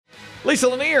Lisa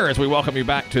Lanier, as we welcome you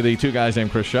back to the Two Guys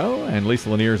Named Chris show, and Lisa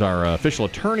Lanier is our official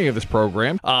attorney of this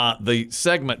program. The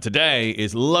segment today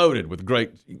is loaded with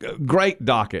great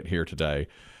docket here today.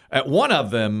 One of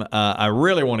them I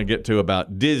really want to get to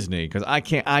about Disney because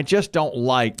I just don't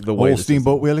like the way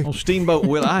Steamboat Willie. Oh, Steamboat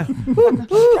Willie.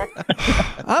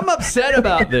 I'm upset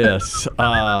about this.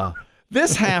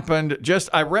 This happened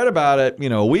I read about it,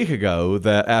 a week ago,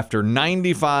 that after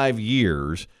 95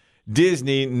 years,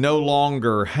 Disney no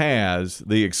longer has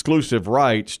the exclusive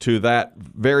rights to that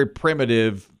very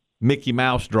primitive Mickey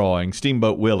Mouse drawing,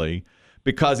 Steamboat Willie,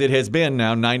 because it has been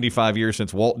now 95 years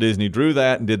since Walt Disney drew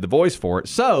that and did the voice for it.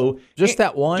 So Just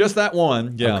that one? Just that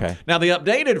one, yeah. Okay. Now, the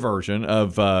updated version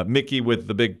of Mickey with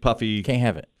the big puffy... Can't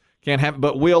have it. Can't have it,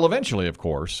 but will eventually, of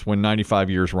course, when 95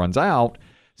 years runs out.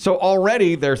 So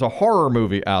already there's a horror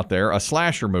movie out there, a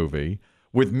slasher movie,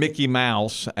 with Mickey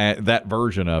Mouse, that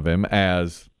version of him,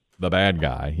 as the bad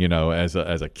guy, as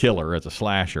a killer, as a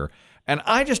slasher. And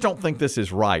I just don't think this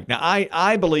is right. Now,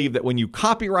 I believe that when you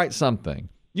copyright something,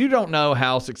 you don't know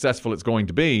how successful it's going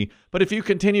to be, but if you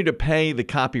continue to pay the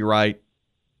copyright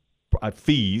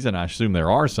fees, and I assume there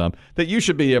are some, that you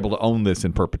should be able to own this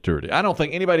in perpetuity. I don't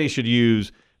think anybody should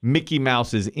use Mickey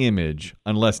Mouse's image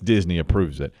unless Disney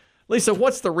approves it. Lisa,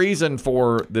 what's the reason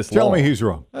for this law? Tell me he's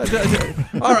wrong. All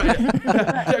right.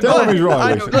 Tell him he's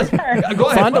wrong, Lisa. Go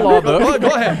ahead. Find a law book. Go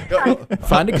ahead.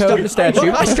 Find a code and a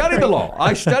statute. I studied the law.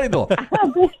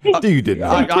 You did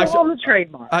not. They're still on the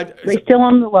trademark. They're still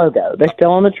on the logo. They're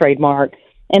still on the trademark.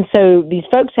 And so these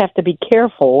folks have to be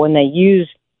careful when they use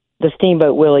the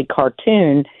Steamboat Willie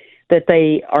cartoon that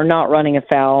they are not running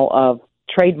afoul of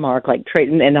trademark, and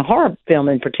the horror film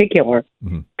in particular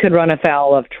could run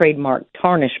afoul of trademark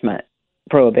tarnishment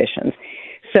prohibitions.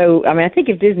 So, I think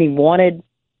if Disney wanted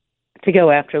to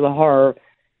go after the horror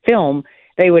film,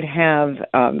 they would have,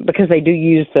 because they do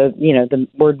use the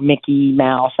word Mickey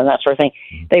Mouse and that sort of thing,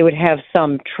 they would have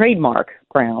some trademark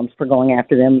grounds for going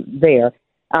after them there.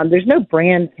 There's no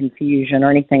brand confusion or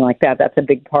anything like that. That's a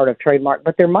big part of trademark,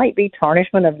 but there might be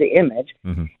tarnishment of the image.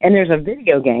 And there's a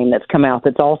video game that's come out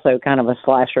that's also kind of a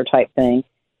slasher type thing.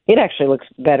 It actually looks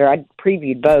better. I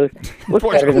previewed both. Looks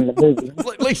better than the movie.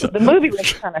 Lisa. The movie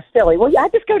looks kind of silly. Well, I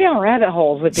just go down rabbit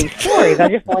holes with these stories. I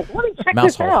just let me check Mouse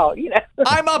this hole. out.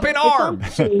 I'm up in arms.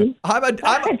 It's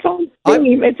on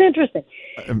Steam. It's interesting.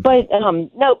 But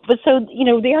so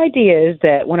the idea is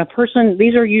that when a person,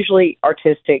 these are usually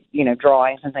artistic,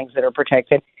 drawings and things that are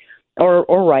protected, or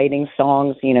writing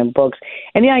songs, books,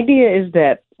 and the idea is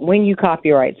that when you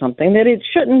copyright something, that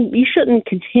you shouldn't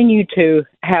continue to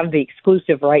have the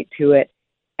exclusive right to it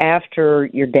after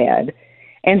you're dead.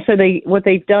 And so what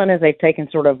they've done is they've taken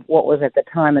sort of what was at the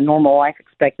time a normal life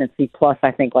expectancy plus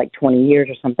I think like 20 years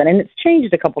or something, and it's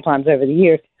changed a couple times over the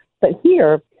years. But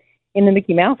here, in the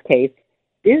Mickey Mouse case,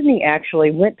 Disney actually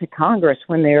went to Congress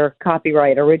when their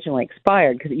copyright originally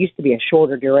expired because it used to be a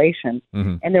shorter duration,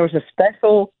 and there was a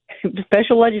special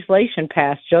legislation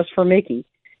passed just for Mickey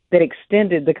that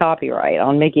extended the copyright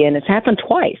on Mickey, and it's happened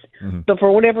twice. But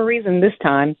for whatever reason, this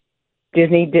time,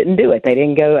 Disney didn't do it. They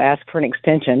didn't go ask for an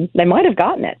extension. They might have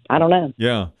gotten it. I don't know.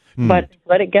 Yeah. But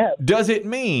let it go. Does it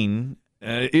mean,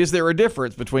 is there a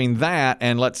difference between that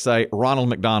and, let's say, Ronald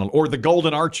McDonald or the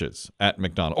Golden Arches at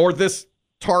McDonald or this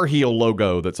Tar Heel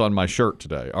logo that's on my shirt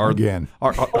today? Again.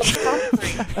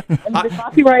 The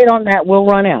copyright on that will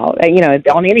run out,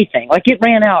 on anything. Like it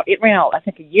ran out, I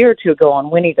think, a year or two ago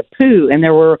on Winnie the Pooh, and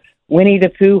there were Winnie the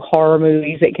Pooh horror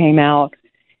movies that came out.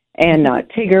 And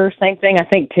Tigger, same thing. I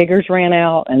think Tigger's ran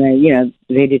out, and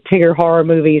they did Tigger horror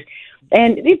movies.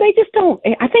 And they just don't,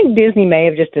 I think Disney may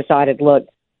have just decided, look,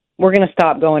 we're going to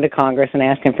stop going to Congress and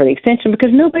asking for the extension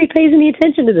because nobody pays any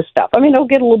attention to this stuff. They'll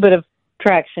get a little bit of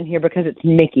traction here because it's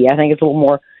Mickey. I think it's a little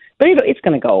more, but it's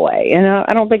going to go away, and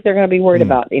I don't think they're going to be worried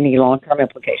about any long-term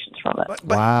implications from it.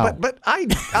 Wow. But I'm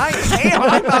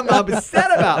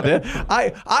upset about this.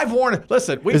 I've warned.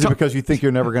 Listen, Is it because you think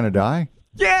you're never going to die?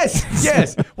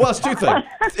 Yes. Well, it's two things.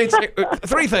 It's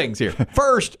three things here.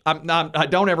 First, I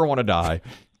don't ever want to die.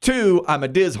 Two, I'm a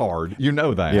diz-hard. You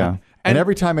know that. Yeah. And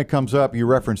every time it comes up, you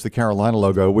reference the Carolina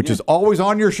logo, which is always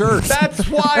on your shirt. That's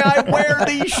why I wear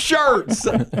these shirts.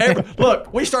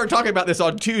 Look, we started talking about this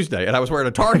on Tuesday, and I was wearing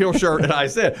a Tar Heel shirt, and I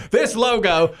said, this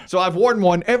logo, so I've worn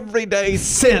one every day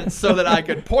since so that I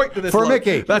could point to this For logo.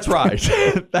 Mickey. That's right.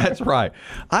 That's right.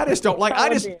 I just don't like,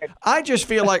 I just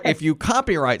feel like if you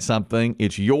copyright something,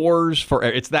 it's yours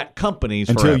forever. It's that company's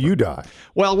Until forever. you die.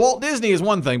 Well, Walt Disney is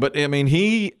one thing, but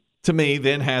he to me,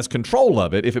 then has control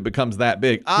of it if it becomes that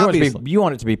big. You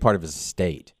want it to be part of his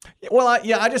estate. Well,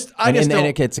 I just don't. And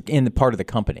it gets in the part of the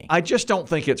company. I just don't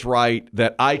think it's right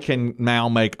that I can now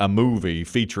make a movie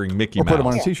featuring Mickey Mouse. Or put him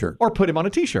on a T-shirt. Or put him on a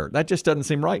T-shirt. That just doesn't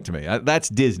seem right to me. That's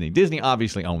Disney. Disney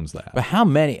obviously owns that. But how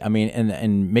many, I mean,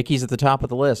 and Mickey's at the top of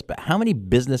the list, but how many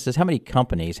businesses, how many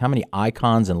companies, how many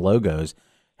icons and logos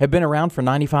have been around for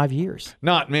 95 years?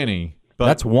 Not many. But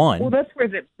that's one. Well, that's where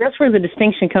the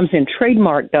distinction comes in.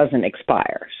 Trademark doesn't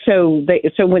expire. So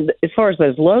as far as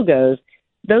those logos,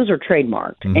 those are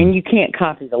trademarked, and you can't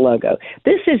copy the logo.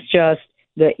 This is just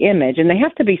the image, and they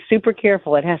have to be super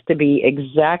careful. It has to be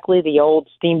exactly the old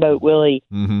Steamboat Willie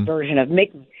version of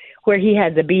Mickey, where he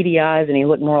had the beady eyes and he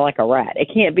looked more like a rat. It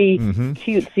can't be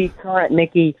cutesy current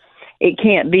Mickey. It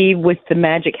can't be with the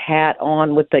magic hat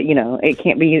on with the, it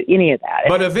can't be any of that.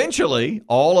 But eventually,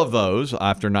 all of those,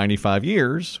 after 95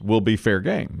 years, will be fair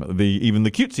game. Even the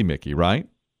cutesy Mickey, right?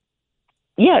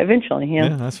 Yeah, eventually, yeah.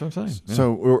 Yeah, that's what I'm saying. Yeah.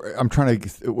 So I'm trying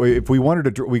to, if we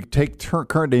wanted to, we take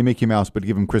current day Mickey Mouse, but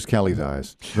give him Chris Kelly's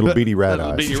eyes, little beady rat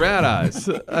eyes. Beady rat eyes.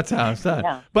 That's how it's done.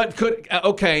 Yeah. But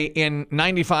in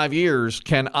 95 years,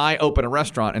 can I open a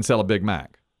restaurant and sell a Big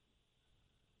Mac?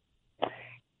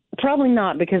 Probably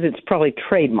not, because it's probably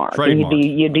trademarked. Trademarked.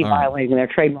 And you'd be violating their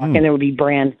trademark, and there would be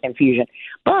brand confusion.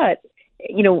 But,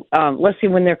 let's see,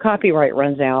 when their copyright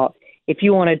runs out, if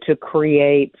you wanted to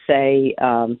create, say,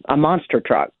 a monster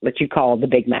truck that you call the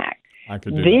Big Mac, I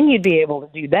could do then you'd be able to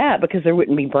do that because there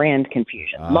wouldn't be brand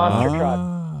confusion. Monster truck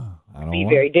would be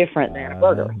very different than a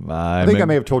burger. I think I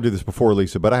may have told you this before,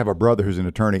 Lisa, but I have a brother who's an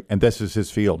attorney, and this is his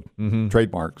field,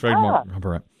 trademark.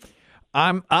 Trademark.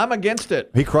 I'm against it.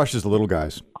 He crushes the little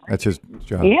guys. That's his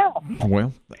job. Yeah.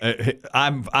 Well,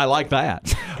 I like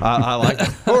that. I like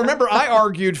that. Well, remember, I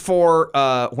argued for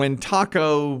when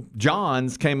Taco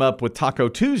John's came up with Taco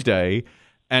Tuesday,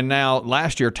 and now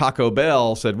last year Taco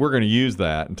Bell said, we're going to use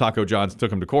that, and Taco John's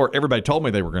took them to court. Everybody told me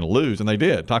they were going to lose, and they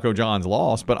did. Taco John's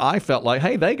lost, but I felt like,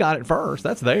 hey, they got it first.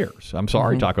 That's theirs. I'm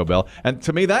sorry, Taco Bell. And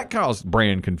to me, that caused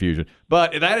brand confusion.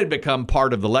 But that had become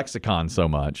part of the lexicon so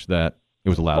much that it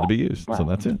was allowed to be used. So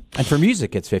that's it. And for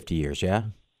music, it's 50 years, yeah?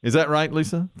 Is that right,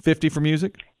 Lisa? 50 for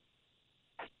music?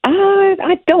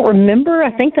 I don't remember.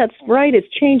 I think that's right. It's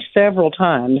changed several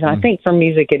times. I think for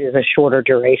music it is a shorter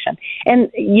duration. And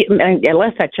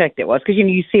unless I checked it was, because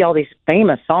you see all these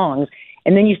famous songs,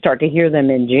 and then you start to hear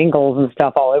them in jingles and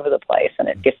stuff all over the place, and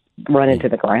it gets run into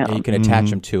the ground. Yeah, you can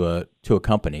attach them to a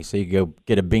company. So you go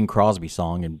get a Bing Crosby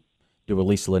song and do a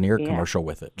Lisa Lanier commercial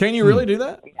with it. Can you really do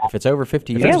that? If it's over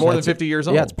 50 years. If it's more than 50 years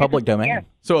old? Yeah, it's public domain. Yeah.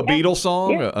 So a Beatles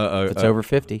song? If it's over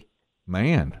 50.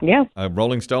 Man. Yeah. A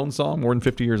Rolling Stones song, more than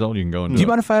 50 years old, you can go and do you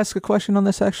mind if I ask a question on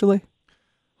this, actually?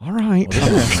 All right.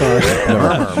 Sorry.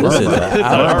 This is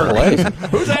out of place.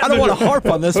 I don't want to harp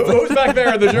on this. Who's back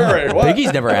there in the jury? What?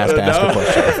 Biggie's never asked to ask a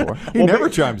question before. He never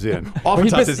chimes in.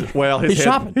 Oftentimes, he's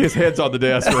shopping. his head's on the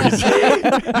desk.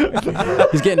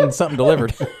 He's getting something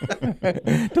delivered.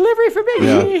 Delivery for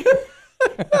Biggie. Yeah.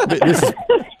 This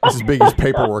is Biggie's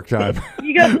paperwork time.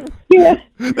 You got, yeah.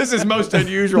 This is most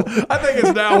unusual. I think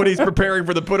it's now when he's preparing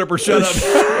for the put up or shut up.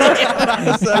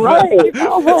 Right.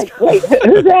 Oh, wait,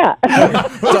 who's that?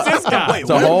 Who's this guy? It's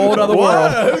a whole other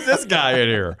world. Who's this guy in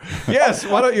here? Yes,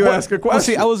 why don't you ask a question? Well,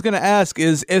 see, I was going to ask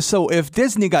if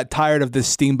Disney got tired of this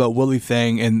Steamboat Willie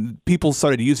thing and people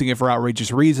started using it for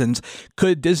outrageous reasons,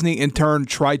 could Disney in turn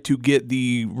try to get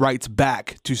the rights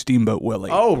back to Steamboat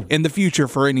Willie in the future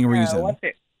for any reason?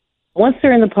 Once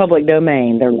they're in the public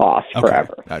domain, they're lost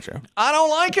forever. Gotcha. I don't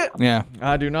like it. Yeah.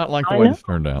 I do not like the way this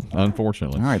turned out,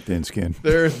 unfortunately. All right, thin skin.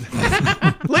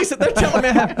 Lisa, they're telling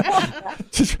me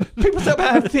people tell me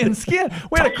I have thin skin.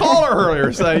 We had a caller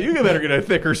earlier say, you better get a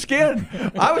thicker skin.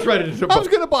 I was ready to... I was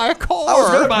going to buy a car. I was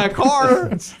going to buy a car.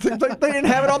 They didn't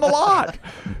have it on the lot.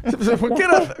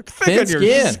 Get a thicken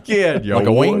your skin. You like a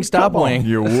Wingstop wing.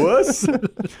 You wuss.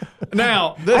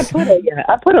 Now, this...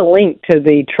 I put a link to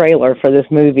the trailer for this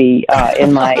movie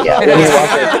in my and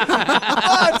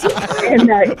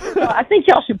I think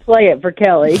y'all should play it for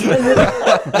Kelly. You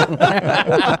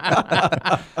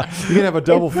can have a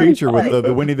double feature with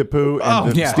the Winnie the Pooh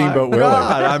and the Steamboat Willie.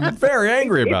 God, I'm very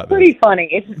angry about this. It's pretty funny.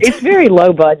 It's very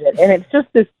low budget, and it's just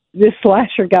this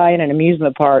slasher guy in an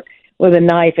amusement park with a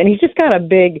knife, and he's just got a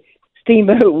big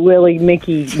Steamboat Willie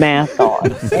Mickey mask on,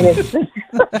 and it's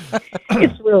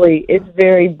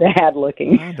very bad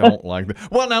looking. I don't like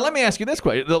that. Well, now let me ask you this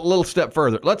question, a little step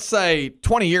further. Let's say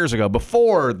 20 years ago,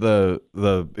 before it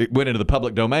went into the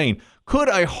public domain, could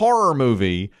a horror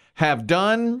movie have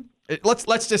done?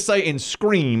 Let's just say in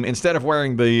Scream, instead of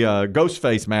wearing the ghost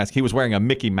face mask, he was wearing a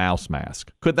Mickey Mouse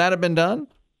mask. Could that have been done?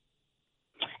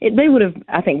 they would have.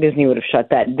 I think Disney would have shut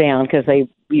that down because they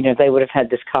would have had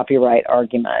this copyright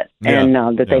argument and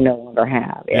that they no longer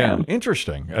have. Yeah,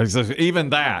 interesting. Even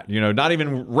that, not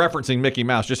even referencing Mickey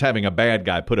Mouse, just having a bad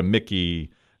guy put a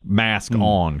Mickey mask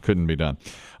on couldn't be done.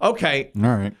 Okay. All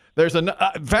right. There's a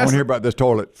I want to hear about this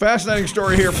toilet. fascinating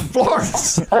story here from Florida.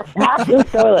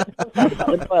 The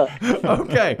toilet.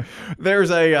 Okay.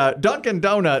 There's a Dunkin'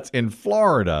 Donuts in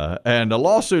Florida, and a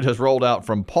lawsuit has rolled out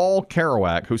from Paul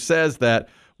Kerouac, who says that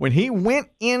when he went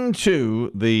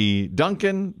into the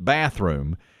Dunkin'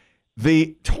 bathroom,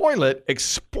 the toilet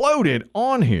exploded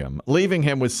on him, leaving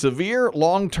him with severe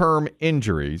long-term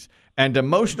injuries and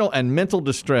emotional and mental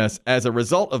distress as a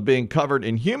result of being covered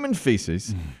in human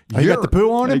feces. You got the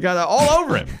poo on him? He got it all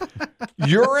over him.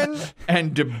 Urine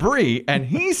and debris. And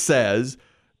he says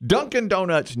Dunkin'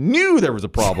 Donuts knew there was a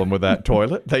problem with that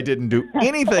toilet. They didn't do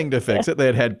anything to fix it. They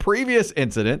had had previous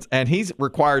incidents, and he's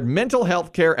required mental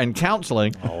health care and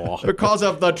counseling because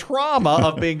of the trauma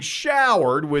of being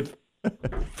showered with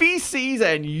feces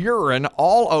and urine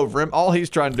all over him. All he's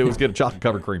trying to do is get a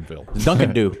chocolate-covered cream fill.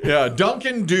 Dunkin' Dew. Yeah,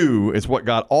 Dunkin' Dew is what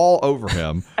got all over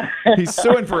him. He's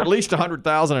suing for at least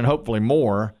 $100,000 and hopefully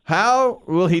more. How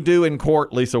will he do in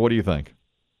court, Lisa? What do you think?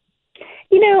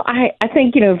 I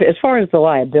think, as far as the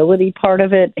liability part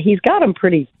of it, he's got him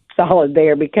pretty solid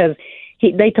there because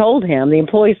they told him, the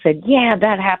employees said, yeah,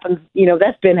 that happens.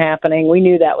 That's been happening. We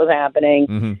knew that was happening.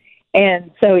 Mm-hmm.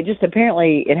 And so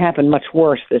apparently it happened much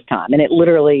worse this time, and it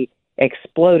literally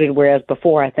exploded, whereas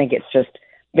before I think it's just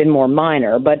been more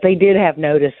minor. But they did have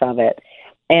notice of it.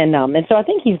 And so I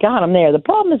think he's got him there. The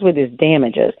problem is with his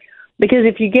damages, because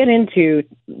if you get into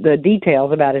the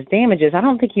details about his damages, I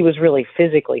don't think he was really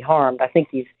physically harmed. I think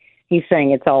he's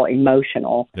saying it's all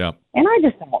emotional. Yeah. And I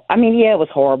just don't. I mean, yeah, it was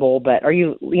horrible, but are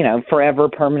you, forever,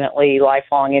 permanently,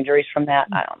 lifelong injuries from that?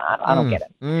 I don't know. I don't get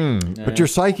it. But your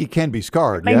psyche can be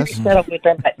scarred, Maybe yes? settle with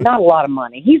them, but not a lot of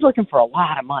money. He's looking for a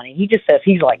lot of money. He just says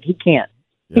he can't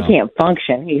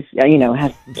function. He's,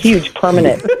 has huge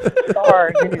permanent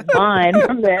scars in his mind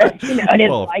from this, and his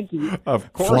psyche.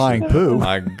 Of course. Flying poo.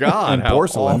 My God, And how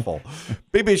porcelain. awful.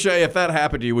 BB Shea, if that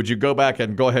happened to you, would you go back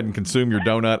and go ahead and consume your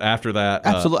donut after that?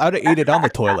 Absolutely. I'd have ate it on the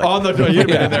toilet. On the you'd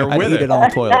been in there I'd with eat it on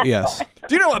the toilet, yes.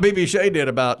 Do you know what BB Shea did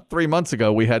about 3 months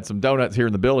ago? We had some donuts here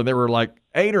in the building. There were like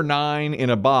 8 or 9 in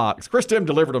a box. Chris Tim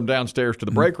delivered them downstairs to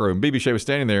the break room. BB Shea was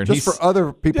standing there. And Just for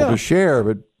other people to share,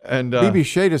 but and BB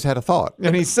Shea just had a thought.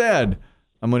 And he said,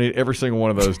 I'm going to eat every single one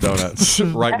of those donuts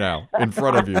right now in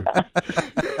front of you.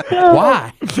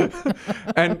 Why?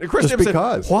 And Chris Just Tim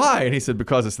because. said, why? And he said,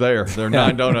 because it's there. There are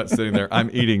 9 donuts sitting there.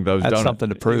 I'm eating those That's donuts. something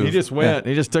to prove. He just went.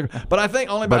 He just took. But I think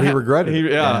only But about he regretted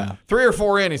it. 3 or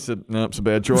 4 in, he said, no, it's a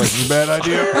bad choice. It's a bad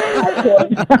idea.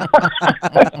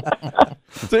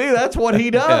 See, that's what he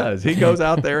does. He goes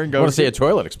out there and I want goes. to see a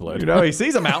toilet explode. He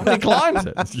sees a mountain, he climbs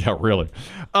it. Yeah, really.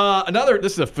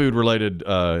 This is a food-related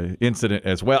incident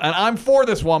as well. And I'm for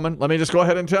this woman. Let me just go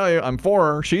ahead and tell you, I'm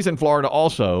for her. She's in Florida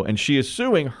also, and she is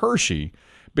suing Hershey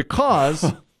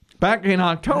because back in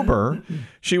October,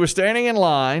 she was standing in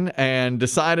line and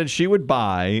decided she would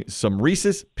buy some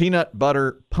Reese's Peanut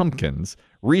Butter Pumpkins,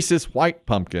 Reese's White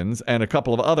Pumpkins, and a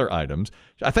couple of other items.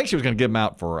 I think she was going to give them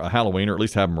out for Halloween, or at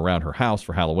least have them around her house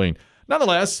for Halloween.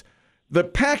 Nonetheless, the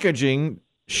packaging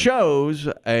shows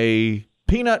a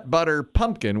peanut butter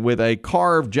pumpkin with a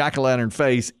carved jack-o'-lantern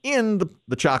face in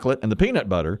the chocolate and the peanut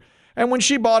butter. And when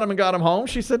she bought them and got them home,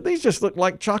 she said, these just look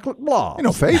like chocolate blobs. Ain't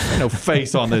no face. Ain't no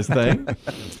face on this thing.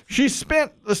 She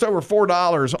spent just over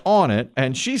 $4 on it,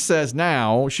 and she says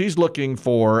now she's looking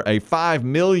for a $5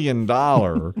 million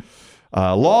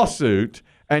lawsuit.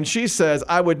 And she says,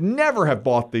 I would never have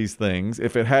bought these things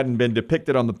if it hadn't been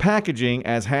depicted on the packaging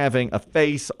as having a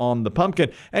face on the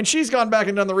pumpkin. And she's gone back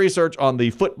and done the research on the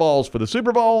footballs for the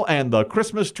Super Bowl and the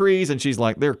Christmas trees, and she's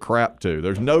like, they're crap too.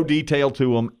 There's no detail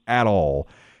to them at all.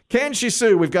 Can she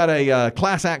sue? We've got a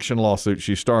class action lawsuit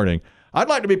she's starting. I'd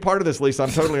like to be part of this, Lisa. I'm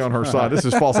totally on her side. This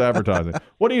is false advertising.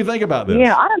 What do you think about this?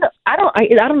 Yeah, I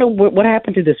don't know what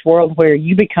happened to this world where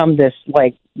you become this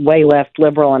like way left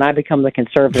liberal and I become the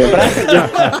conservative. But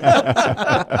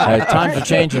I think Times are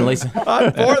changing, Lisa.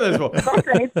 I'm for this one.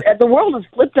 the world is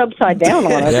flipped upside down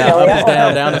on us. Yeah, up is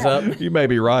down, down is up. You may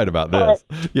be right about this.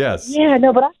 Yes. Yeah,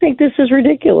 no, but I think this is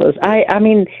ridiculous. I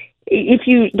mean, if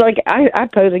you like, I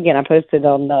posted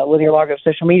on with your Largo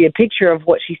social media a picture of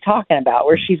what she's talking about,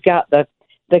 where she's got the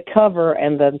cover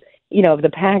and the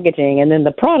packaging and then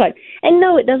the product. And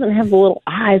no, it doesn't have the little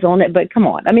eyes on it, but come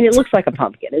on. I mean, it looks like a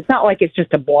pumpkin. It's not like it's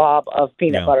just a blob of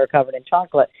peanut butter covered in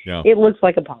chocolate. Yeah. It looks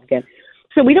like a pumpkin.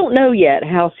 So we don't know yet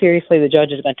how seriously the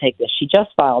judge is going to take this. She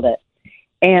just filed it.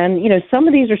 And, some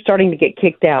of these are starting to get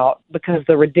kicked out because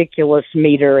the ridiculous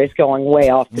meter is going way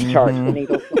off the charts. The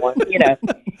needle's going,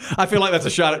 I feel like that's a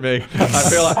shot at me. I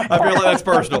feel like that's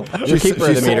personal. You're keeper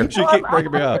of the meter. She keep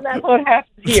breaking me up. And that's what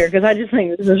happens here, because I just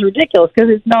think this is ridiculous, because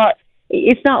it's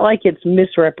not like it's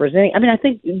misrepresenting. I mean, I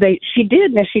think she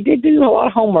did do a lot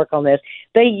of homework on this.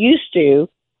 They used to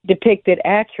depict it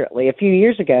accurately. A few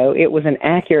years ago, it was an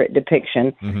accurate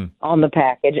depiction on the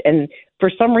package. And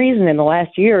for some reason, in the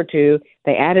last year or two,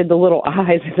 they added the little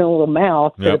eyes and the little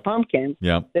mouth to the pumpkin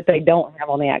that they don't have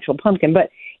on the actual pumpkin. But,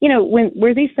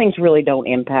 where these things really don't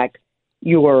impact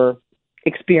your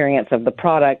experience of the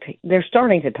product, they're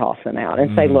starting to toss them out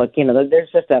and say, look, there's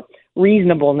just a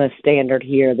reasonableness standard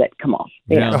here that, come on.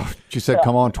 She said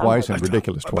come on twice and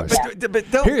ridiculous twice. But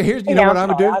Here's what I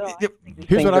would do?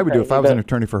 Here's what I would do if I was an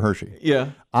attorney for Hershey.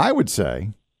 Yeah. I would say,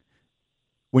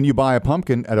 when you buy a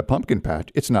pumpkin at a pumpkin patch,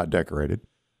 it's not decorated.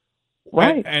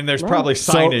 Right. And there's probably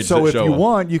signage. So that if show you them.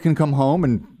 want, you can come home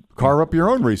and carve up your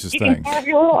own Reese's You thing. can have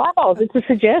your little eyeballs. It's a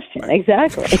suggestion.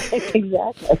 Exactly.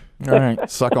 Exactly. All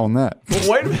right. Suck on that.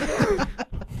 Wait a minute.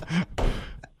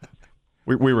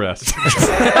 We rest.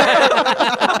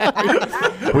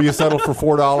 Will you settle for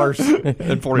 $4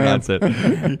 and 49 cents.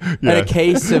 And a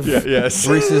case of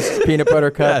Reese's peanut butter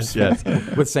cups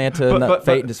with Santa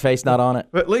his face not on it.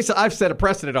 But Lisa, I've set a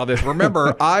precedent on this.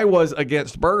 Remember, I was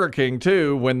against Burger King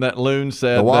too when that loon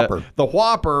said The Whopper. that the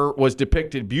Whopper was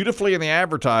depicted beautifully in the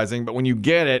advertising, but when you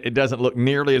get it, it doesn't look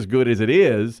nearly as good as it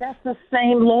is. That's the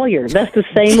same lawyer. That's the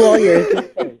same lawyer as this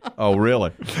thing. Oh,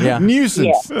 really? Yeah.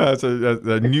 Nuisance. That's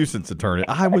a nuisance attorney.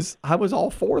 I was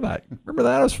all for that. Remember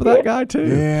that? I was for that guy too.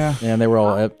 Yeah. And they were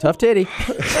all tough titty.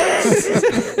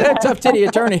 Tough titty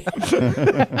attorney.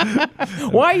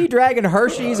 Why are you dragging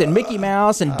Hershey's and Mickey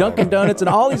Mouse and Dunkin' Donuts and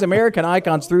all these American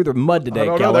icons through the mud today,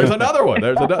 No, Kelly? there's another one.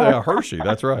 There's another Hershey.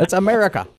 That's right. That's America.